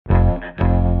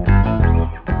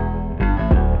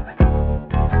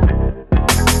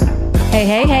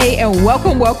Hey, and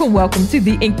welcome to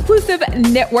the Inclusive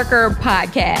Networker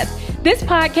Podcast. This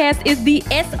podcast is the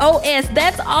S.O.S.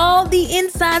 That's all the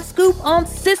inside scoop on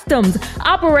systems,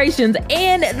 operations,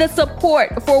 and the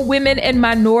support for women and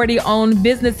minority-owned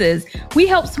businesses. We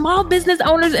help small business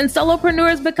owners and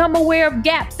solopreneurs become aware of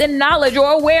gaps in knowledge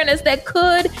or awareness that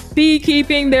could be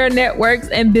keeping their networks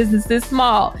and businesses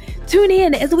small. Tune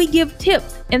in as we give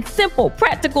tips and simple,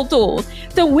 practical tools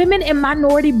to women and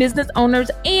minority business owners,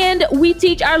 and we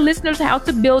teach our listeners how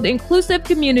to build inclusive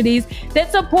communities that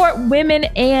support women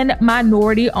and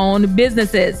minority-owned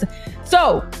businesses.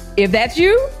 So, if that's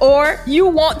you, or you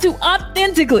want to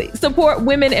authentically support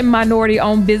women and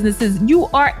minority-owned businesses, you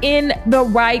are in the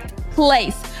right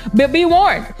place. But be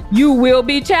warned, you will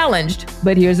be challenged.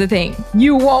 But here's the thing,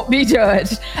 you won't be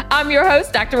judged. I'm your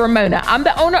host, Dr. Ramona. I'm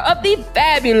the owner of the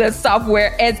fabulous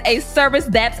software as a service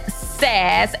that's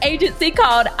S.O.S agency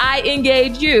called I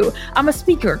Engage You. I'm a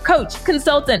speaker, coach,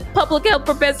 consultant, public health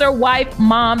professor, wife,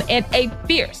 mom, and a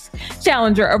fierce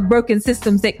challenger of broken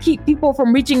systems that keep people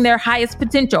from reaching their highest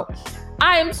potential.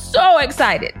 I am so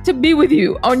excited to be with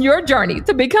you on your journey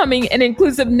to becoming an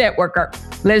inclusive networker.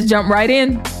 Let's jump right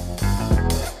in.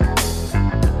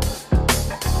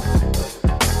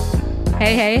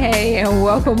 Hey, and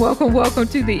welcome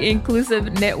to the Inclusive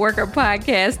Networker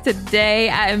Podcast. Today,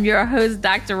 I am your host,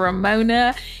 Dr.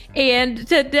 Ramona, and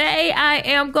today I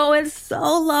am going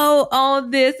solo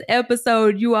on this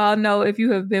episode. You all know, if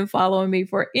you have been following me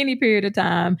for any period of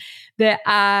time, that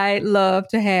I love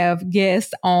to have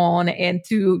guests on and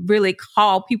to really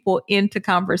call people into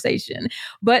conversation.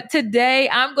 But today,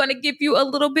 I'm going to give you a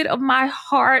little bit of my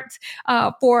heart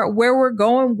for where we're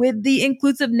going with the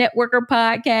Inclusive Networker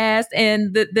Podcast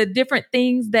and the different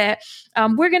things that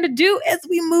we're going to do as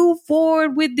we move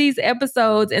forward with these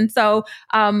episodes. And so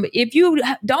if you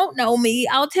don't know me,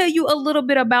 I'll tell you a little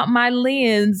bit about my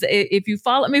lens. If you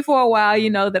followed me for a while,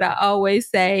 you know that I always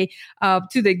say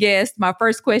to the guest, my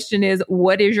first question is,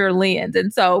 what is your lens?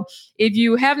 And so if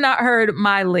you have not heard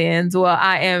my lens, well,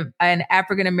 I am an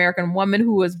African-American woman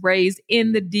who was raised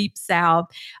in the Deep South.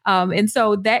 And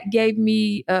so that gave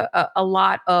me a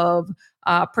lot of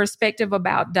perspective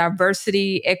about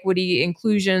diversity, equity,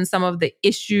 inclusion, some of the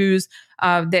issues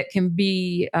that can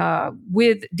be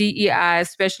with DEI,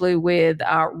 especially with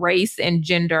race and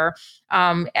gender.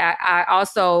 I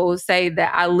also say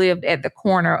that I lived at the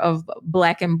corner of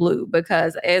black and blue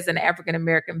because as an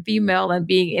African-American female and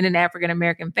being in an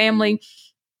African-American family,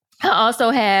 I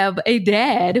also have a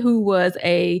dad who was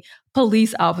a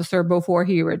police officer before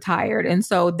he retired. And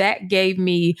so that gave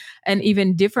me an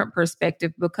even different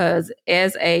perspective because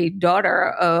as a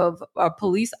daughter of a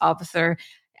police officer,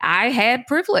 I had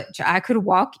privilege. I could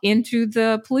walk into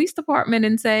the police department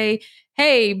and say,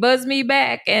 hey, buzz me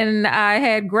back. And I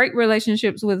had great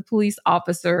relationships with police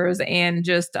officers and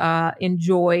just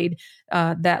enjoyed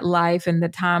that life and the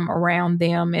time around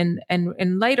them.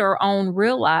 And later on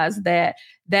realized that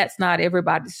that's not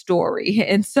everybody's story.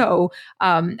 And so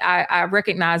I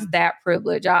recognized that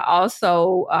privilege. I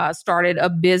also started a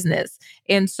business.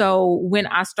 And so when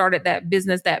I started that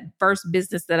business, that first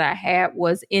business that I had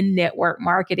was in network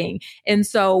marketing. And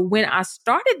so when I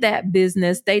started that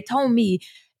business, they told me,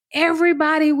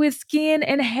 everybody with skin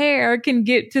and hair can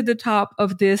get to the top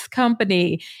of this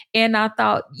company. And I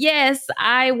thought, yes,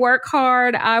 I work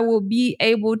hard. I will be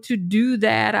able to do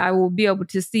that. I will be able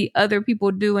to see other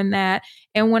people doing that.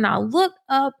 And when I looked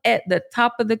up at the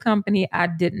top of the company, I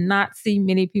did not see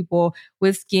many people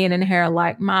with skin and hair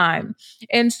like mine.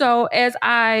 And so as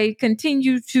I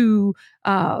continue to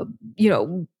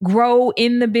grow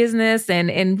in the business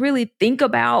and really think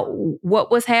about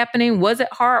what was happening. Was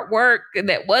it hard work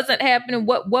that wasn't happening?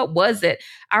 What was it?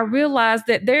 I realized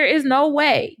that there is no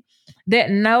way that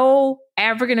no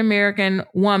African-American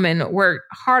woman worked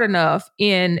hard enough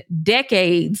in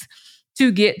decades to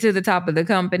get to the top of the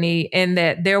company and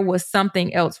that there was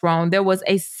something else wrong. There was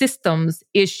a systems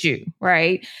issue,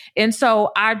 right? And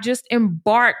so I just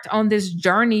embarked on this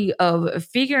journey of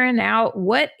figuring out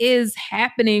what is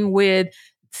happening with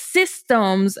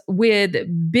systems, with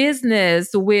business,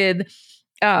 with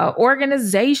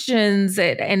organizations,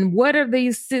 and what are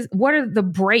the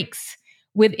breaks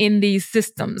within these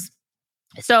systems.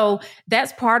 So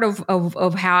that's part of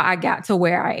how I got to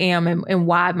where I am and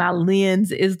why my lens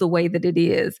is the way that it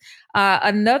is.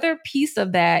 Another piece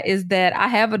of that is that I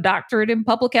have a doctorate in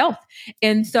public health.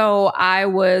 And so I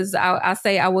was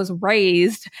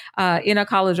raised in a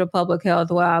college of public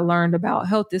health where I learned about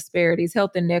health disparities,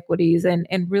 health inequities, and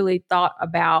really thought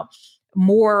about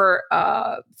more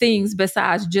things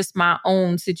besides just my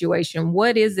own situation?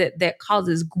 What is it that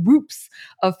causes groups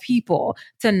of people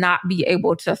to not be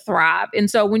able to thrive? And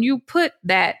so when you put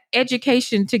that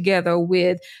education together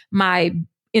with my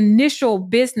initial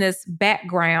business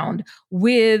background,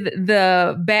 with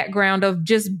the background of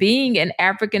just being an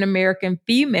African American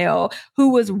female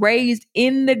who was raised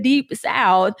in the Deep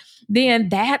South, then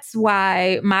that's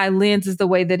why my lens is the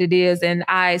way that it is. And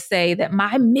I say that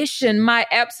my mission, my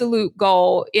absolute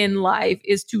goal in life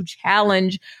is to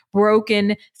challenge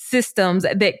broken systems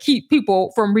that keep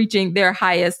people from reaching their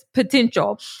highest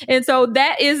potential. And so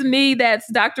that is me. That's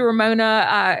Dr.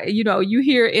 Ramona. You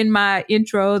hear in my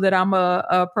intro that I'm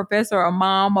a professor, a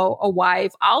mom, a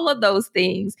wife, all of those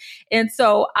things. And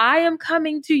so I am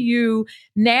coming to you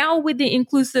now with the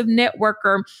Inclusive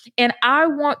Networker, and I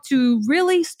want to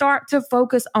really start to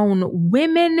focus on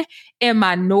women and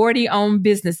minority-owned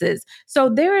businesses. So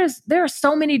there are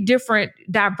so many different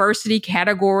diversity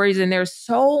categories, and there's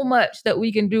so much that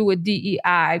we can do with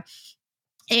DEI.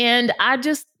 And I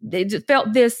just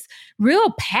felt this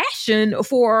real passion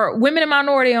for women and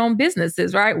minority-owned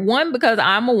businesses, right? One, because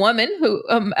I'm a woman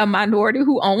a minority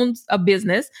who owns a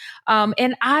business.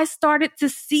 And I started to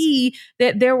see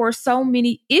that there were so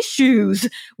many issues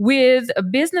with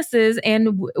businesses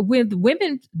and with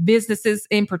women businesses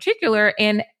in particular,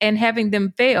 and having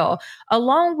them fail,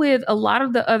 along with a lot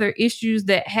of the other issues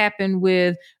that happen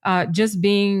with just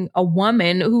being a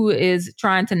woman who is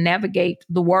trying to navigate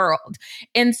the world.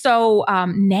 And so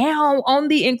now on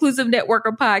the Inclusive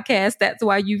Networker podcast, that's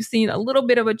why you've seen a little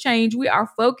bit of a change. We are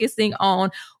focusing on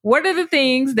what are the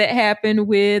things that happen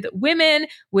with women,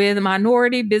 with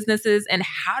minority businesses, and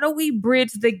how do we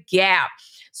bridge the gap?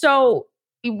 So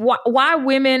why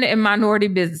women and minority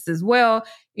businesses? Well,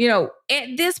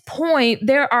 at this point,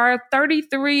 there are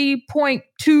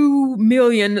 33.2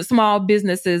 million small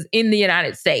businesses in the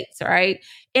United States, right?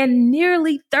 And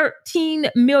nearly 13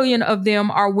 million of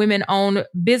them are women-owned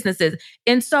businesses.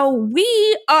 And so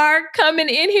we are coming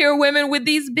in here, women, with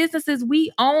these businesses.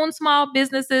 We own small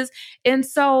businesses. And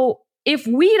so if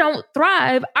we don't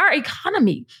thrive, our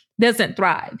economy doesn't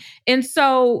thrive. And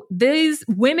so these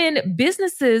women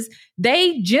businesses,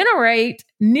 they generate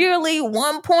nearly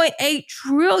 $1.8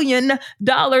 trillion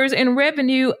in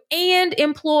revenue and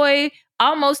employ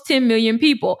almost 10 million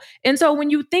people. And so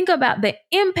when you think about the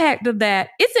impact of that,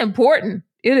 it's important.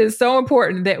 It is so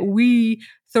important that we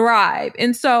thrive.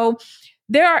 And so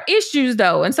there are issues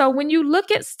though. And so when you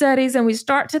look at studies and we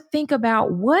start to think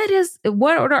about what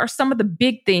are some of the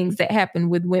big things that happen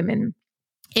with women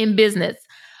in business,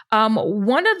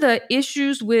 one of the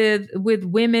issues with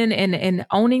women and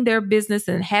owning their business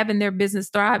and having their business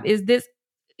thrive is this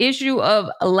issue of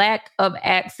a lack of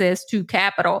access to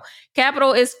capital.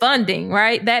 Capital is funding,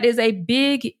 right? That is a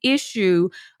big issue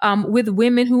with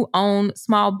women who own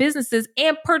small businesses,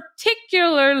 and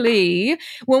particularly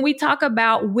when we talk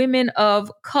about women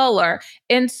of color.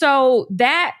 And so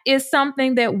that is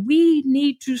something that we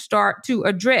need to start to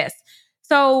address.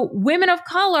 So women of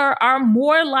color are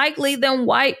more likely than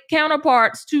white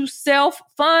counterparts to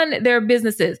self-fund their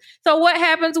businesses. So what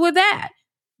happens with that?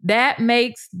 That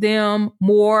makes them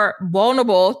more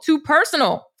vulnerable to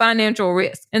personal financial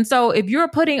risk. And so if you're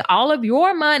putting all of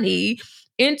your money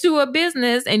into a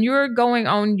business and you're going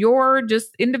on your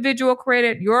just individual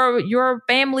credit, your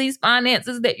family's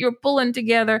finances that you're pulling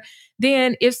together,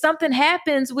 then if something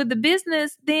happens with the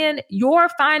business, then your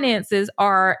finances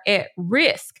are at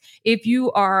risk. If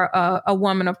you are a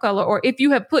woman of color, or if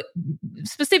you have put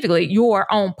specifically your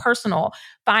own personal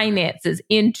finances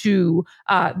into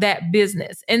that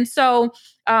business. And so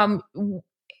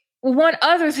one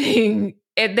other thing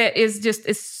that is just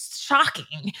a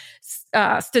shocking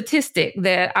statistic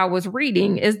that I was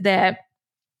reading is that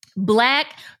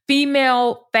Black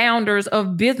female founders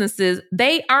of businesses,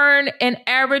 they earn an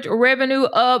average revenue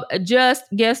of just,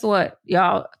 guess what,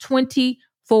 y'all,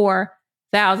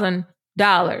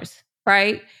 $24,000,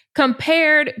 right?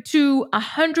 Compared to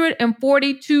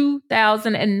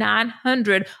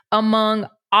 $142,900 among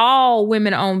all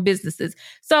women-owned businesses.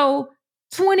 So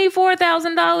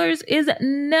 $24,000 is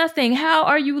nothing. How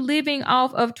are you living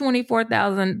off of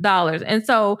 $24,000? And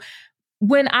so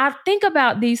when I think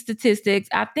about these statistics,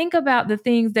 I think about the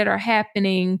things that are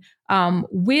happening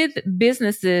with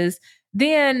businesses,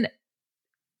 then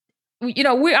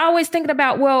we're always thinking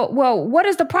about, well, what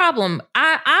is the problem?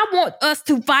 I want us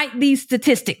to fight these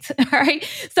statistics, right?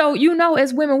 So,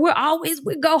 as women, we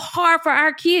go hard for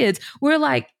our kids. We're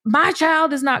like, my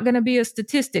child is not going to be a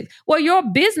statistic. Well, your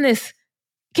business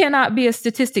cannot be a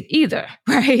statistic either,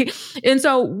 right? And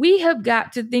so we have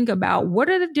got to think about what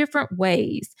are the different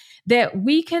ways that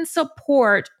we can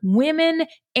support women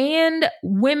and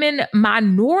women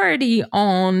minority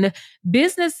owned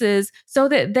businesses so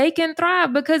that they can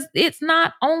thrive, because it's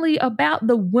not only about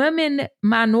the women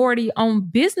minority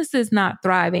owned businesses not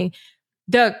thriving.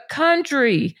 The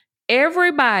country,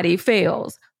 everybody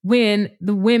fails when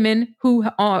the women who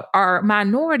are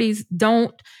minorities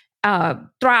don't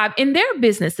thrive in their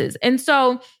businesses. And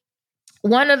so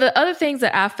one of the other things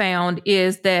that I found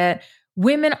is that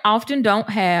women often don't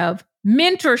have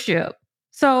mentorship.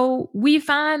 So we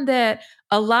find that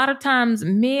a lot of times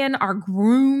men are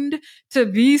groomed to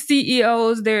be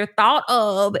CEOs. They're thought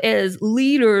of as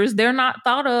leaders. They're not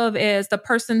thought of as the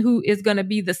person who is going to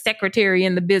be the secretary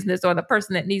in the business or the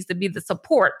person that needs to be the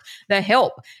support, the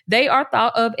help. They are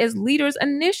thought of as leaders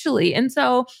initially. And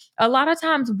so a lot of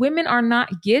times women are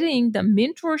not getting the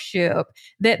mentorship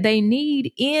that they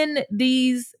need in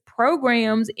these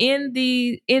programs, in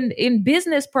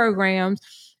business programs,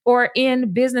 or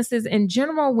in businesses in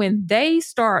general when they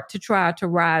start to try to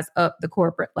rise up the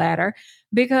corporate ladder,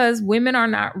 because women are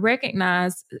not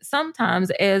recognized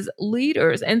sometimes as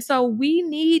leaders. And so we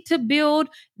need to build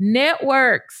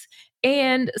networks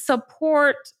and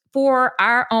support for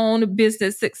our own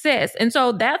business success. And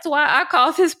so that's why I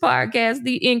call this podcast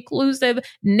the Inclusive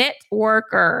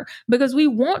Networker, because we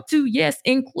want to, yes,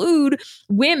 include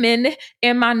women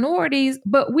and minorities,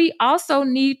 but we also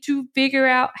need to figure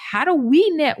out, how do we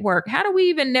network? How do we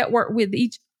even network with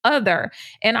each other?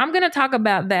 And I'm going to talk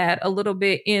about that a little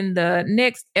bit in the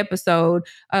next episode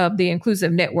of the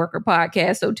Inclusive Networker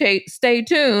podcast. So stay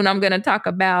tuned. I'm going to talk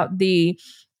about it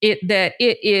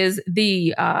is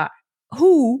the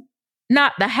who,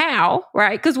 not the how,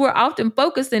 right? Because we're often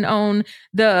focusing on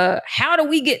the how do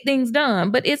we get things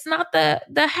done, but it's not the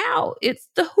how, it's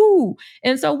the who.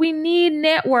 And so we need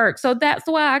network. So that's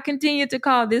why I continue to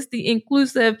call this the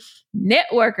Inclusive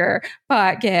Networker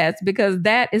podcast, because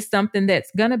that is something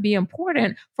that's going to be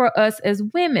important for us as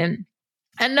women.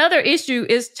 Another issue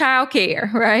is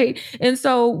childcare, right? And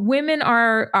so women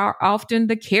are often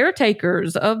the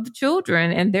caretakers of the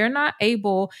children, and they're not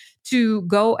able to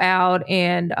go out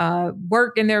and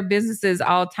work in their businesses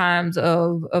all times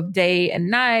of day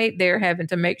and night. They're having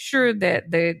to make sure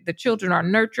that the children are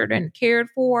nurtured and cared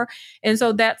for. And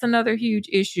so that's another huge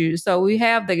issue. So we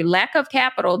have the lack of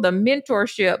capital, the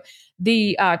mentorship,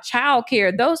 the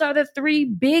childcare. Those are the three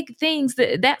big things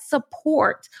that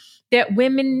support that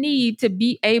women need to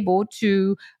be able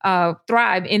to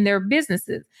thrive in their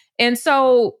businesses. And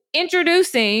so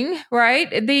introducing,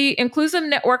 right, the Inclusive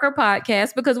Networker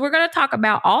podcast, because we're going to talk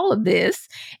about all of this,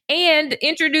 and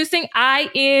introducing I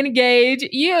Engage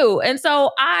You. And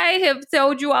so I have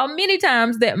told you all many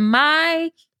times that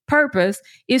my purpose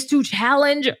is to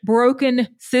challenge broken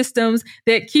systems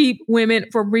that keep women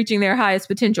from reaching their highest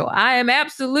potential. I am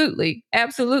absolutely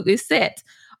set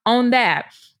on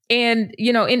that. And,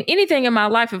 in anything in my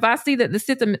life, if I see that the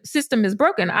system is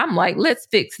broken, I'm like, let's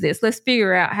fix this. Let's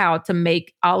figure out how to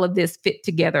make all of this fit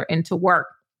together and to work.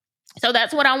 So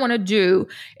that's what I want to do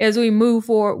as we move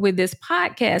forward with this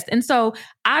podcast. And so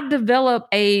I developed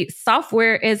a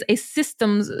software as a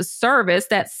systems service,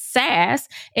 that's SaaS,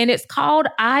 and it's called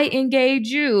I Engage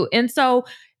You. And so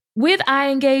with I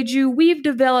Engage You, we've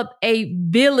developed a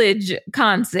village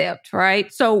concept,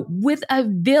 right? So with a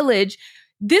village,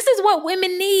 this is what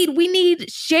women need. We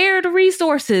need shared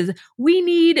resources. We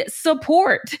need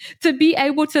support to be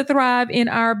able to thrive in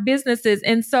our businesses.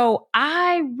 And so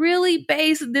I really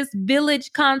base this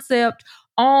village concept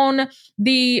on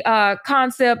the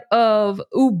concept of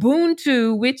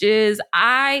Ubuntu, which is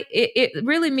it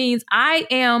really means I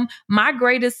am my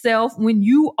greatest self when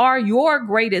you are your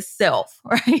greatest self,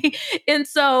 right? And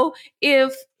so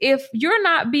if you're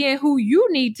not being who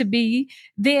you need to be,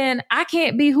 then I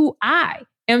can't be who I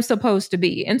am supposed to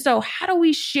be. And so how do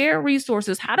we share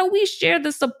resources? How do we share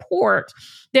the support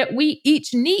that we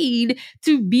each need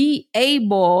to be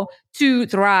able to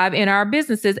thrive in our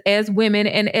businesses as women,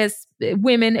 and as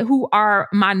women who are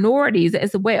minorities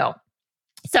as well?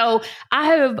 So I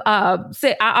have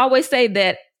I always say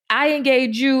that I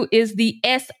Engage You is the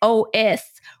S.O.S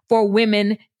for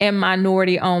women and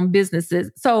minority-owned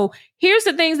businesses. So here's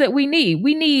the things that we need.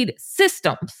 We need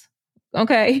systems,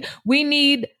 okay? We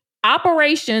need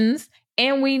operations,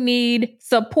 and we need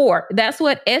support. That's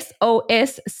what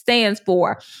S.O.S stands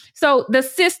for. So the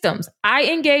systems, I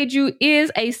Engage You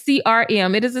is a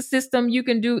CRM. It is a system you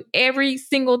can do every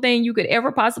single thing you could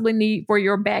ever possibly need for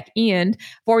your back end,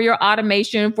 for your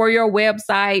automation, for your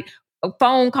website,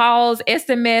 phone calls,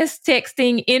 SMS,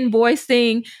 texting,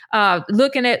 invoicing,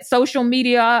 looking at social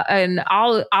media and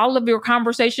all of your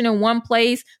conversation in one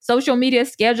place, social media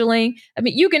scheduling. I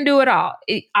mean, you can do it all.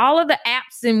 All of the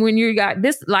apps, and when you got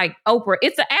this, like Oprah,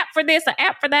 it's an app for this, an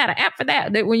app for that, an app for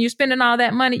that. That when you're spending all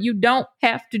that money, you don't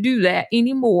have to do that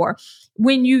anymore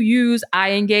when you use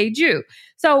I Engage You.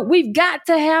 So we've got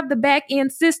to have the back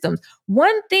end systems.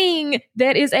 One thing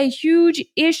that is a huge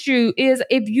issue is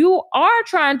if you are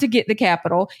trying to get the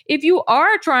capital, if you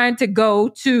are trying to go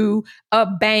to a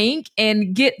bank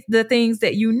and get the things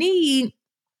that you need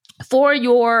for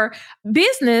your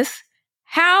business,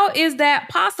 how is that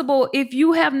possible if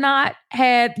you have not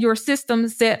had your system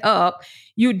set up?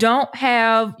 You don't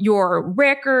have your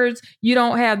records. You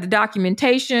don't have the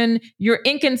documentation. You're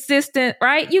inconsistent,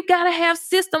 right? You got to have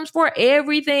systems for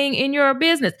everything in your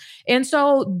business. And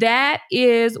so that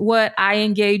is what I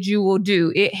Engage You will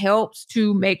do. It helps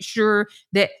to make sure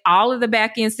that all of the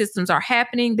back end systems are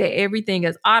happening, that everything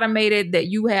is automated, that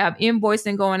you have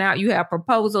invoicing going out, you have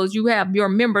proposals, you have your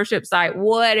membership site,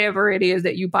 whatever it is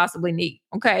that you possibly need.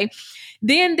 Okay.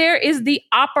 Then there is the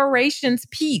operations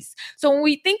piece. So when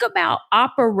we think about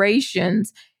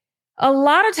operations, a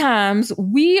lot of times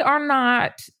we are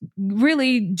not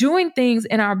really doing things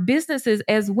in our businesses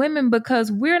as women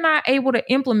because we're not able to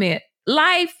implement.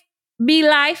 Life be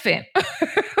lifing,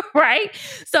 right?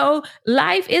 So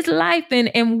life is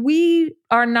lifing and we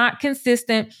are not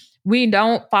consistent. We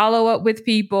don't follow up with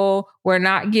people. We're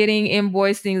not getting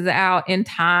invoicings out in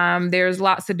time. There's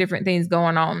lots of different things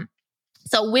going on.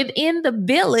 So within the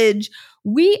village,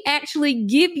 we actually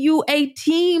give you a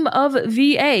team of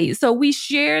VAs. So we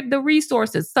shared the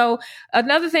resources. So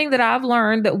another thing that I've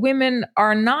learned that women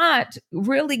are not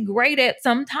really great at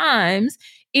sometimes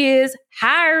is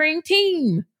hiring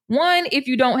team. One, if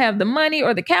you don't have the money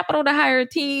or the capital to hire a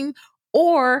team,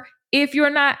 or if you're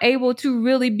not able to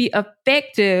really be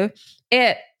effective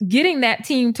at getting that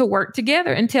team to work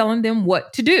together and telling them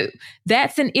what to do.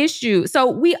 That's an issue.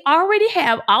 So we already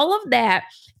have all of that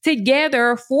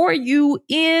together for you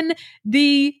in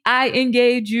the I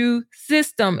Engage You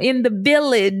system, in the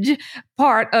village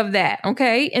part of that.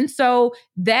 Okay. And so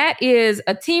that is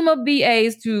a team of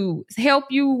VAs to help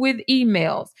you with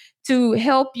emails, to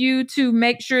help you to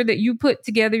make sure that you put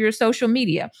together your social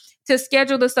media, to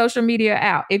schedule the social media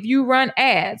out. If you run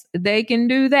ads, they can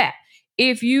do that.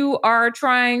 If you are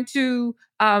trying to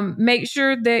make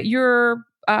sure that you're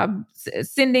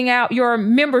sending out your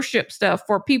membership stuff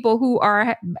for people who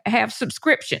have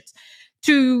subscriptions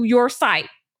to your site,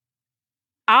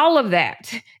 all of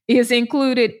that is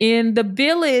included in the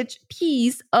village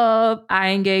piece of I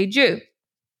Engage You.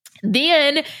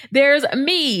 Then there's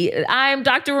me. I'm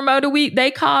Dr. Ramona Wheat.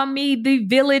 They call me the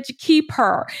village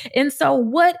keeper. And so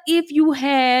what if you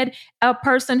had a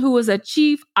person who is a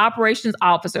chief operations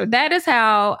officer? That is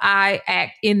how I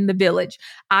act in the village.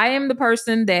 I am the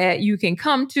person that you can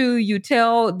come to. You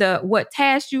tell what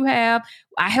tasks you have.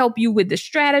 I help you with the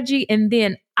strategy. And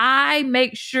then I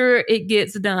make sure it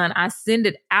gets done. I send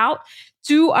it out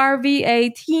to our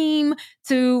VA team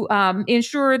to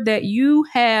ensure that you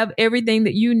have everything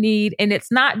that you need. And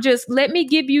it's not just, let me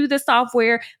give you the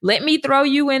software, let me throw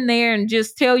you in there and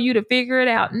just tell you to figure it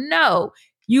out. No,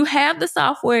 you have the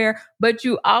software, but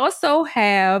you also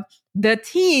have the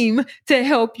team to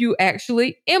help you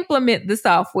actually implement the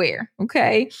software.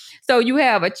 Okay. So you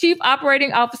have a chief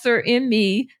operating officer in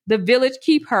me, the village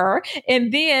keeper,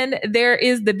 and then there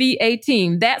is the VA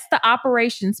team. That's the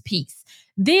operations piece.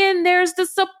 Then there's the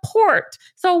support.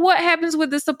 So what happens with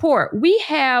the support? We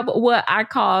have what I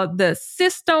call the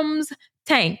systems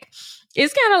tank.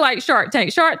 It's kind of like Shark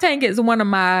Tank. Shark Tank is one of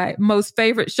my most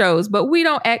favorite shows, but we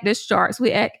don't act as sharks.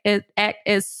 We act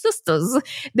as sisters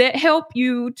that help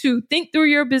you to think through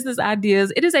your business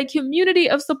ideas. It is a community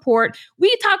of support.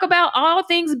 We talk about all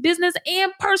things business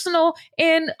and personal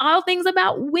and all things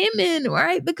about women,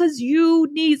 right? Because you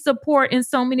need support in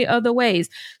so many other ways.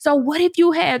 So what if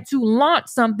you had to launch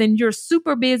something, you're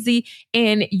super busy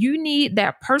and you need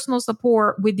that personal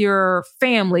support with your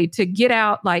family to get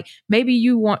out? Like maybe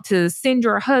you want to send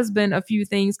your husband a few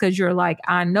things because you're like,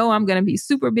 I know I'm going to be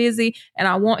super busy and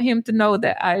I want him to know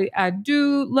that I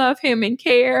do love him and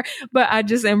care, but I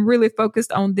just am really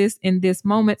focused on this in this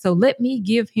moment. So let me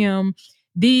give him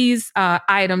these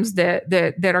items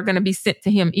that are going to be sent to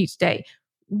him each day.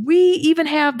 We even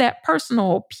have that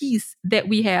personal piece that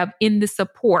we have in the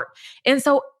support. And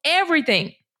so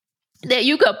everything that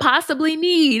you could possibly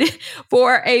need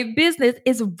for a business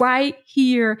is right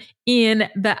here in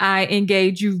the I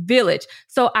Engage You village.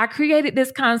 So I created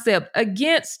this concept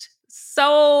against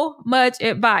so much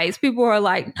advice. People are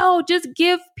like, no, just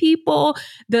give people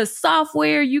the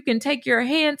software. You can take your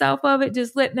hands off of it.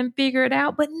 Just let them figure it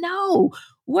out. But no,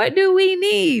 what do we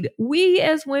need? We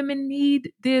as women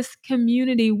need this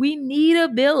community. We need a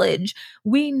village.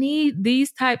 We need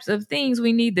these types of things.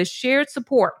 We need the shared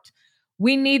support.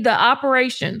 We need the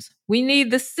operations. We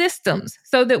need the systems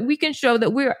so that we can show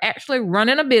that we're actually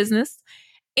running a business.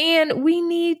 And we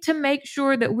need to make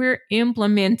sure that we're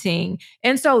implementing.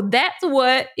 And so that's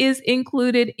what is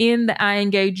included in the I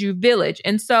Engage You Village.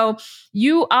 And so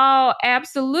you all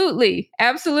absolutely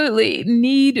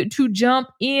need to jump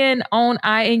in on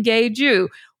I Engage You.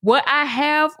 What I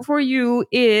have for you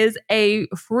is a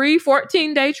free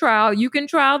 14-day trial. You can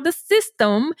trial the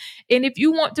system. And if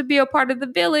you want to be a part of the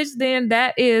village, then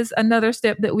that is another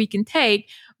step that we can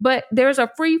take. But there's a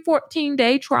free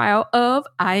 14-day trial of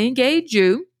I Engage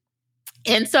You.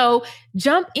 And so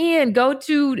jump in, go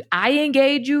to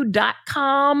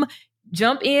iengageyou.com.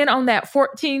 Jump in on that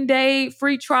 14-day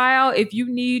free trial. If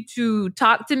you need to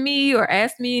talk to me or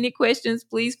ask me any questions,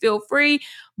 please feel free.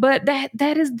 But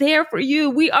that is there for you.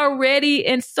 We are ready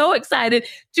and so excited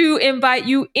to invite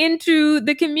you into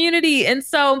the community. And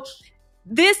so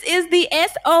this is the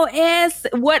S.O.S.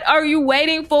 What are you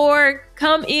waiting for?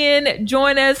 Come in,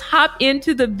 join us, hop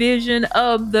into the vision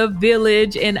of the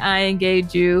village, and I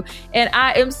Engage You. And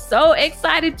I am so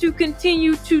excited to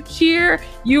continue to cheer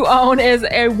you on as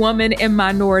a woman and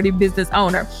minority business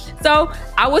owner. So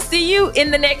I will see you in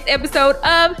the next episode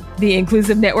of the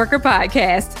Inclusive Networker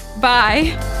Podcast.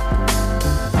 Bye.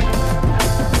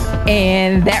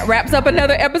 And that wraps up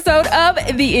another episode of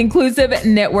the Inclusive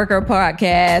Networker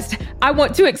Podcast. I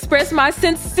want to express my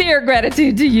sincere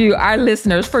gratitude to you, our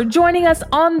listeners, for joining us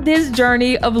on this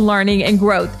journey of learning and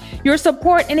growth. Your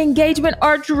support and engagement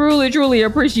are truly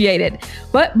appreciated.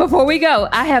 But before we go,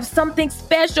 I have something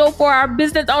special for our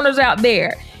business owners out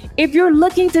there. If you're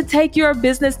looking to take your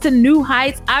business to new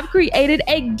heights, I've created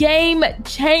a game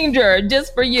changer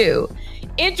just for you.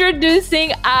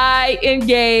 Introducing I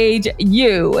Engage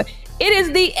You. It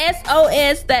is the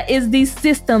S.O.S. that is the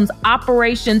systems,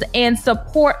 operations, and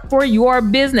support for your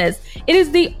business. It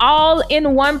is the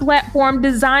all-in-one platform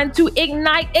designed to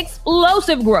ignite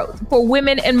explosive growth for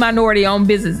women and minority-owned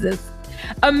businesses.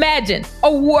 Imagine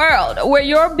a world where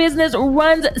your business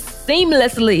runs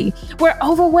seamlessly, where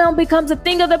overwhelm becomes a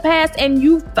thing of the past, and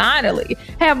you finally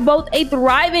have both a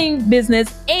thriving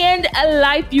business and a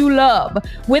life you love.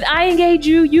 With I Engage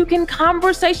You, you can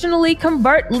conversationally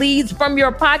convert leads from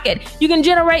your pocket. You can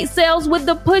generate sales with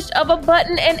the push of a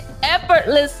button and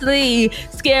effortlessly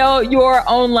scale your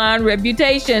online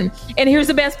reputation. And here's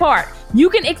the best part. You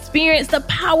can experience the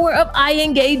power of I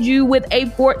Engage You with a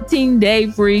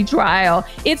 14-day free trial.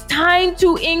 It's time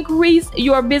to increase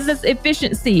your business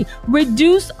efficiency,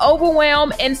 reduce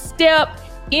overwhelm, and step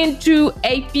into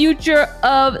a future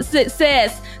of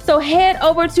success. So head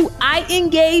over to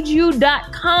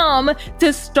iengageyou.com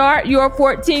to start your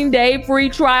 14-day free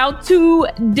trial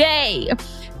today.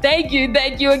 Thank you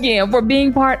again for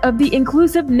being part of the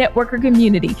Inclusive Networker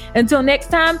community. Until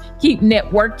next time, keep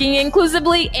networking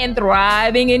inclusively and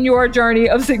thriving in your journey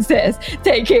of success.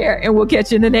 Take care, and we'll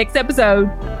catch you in the next episode.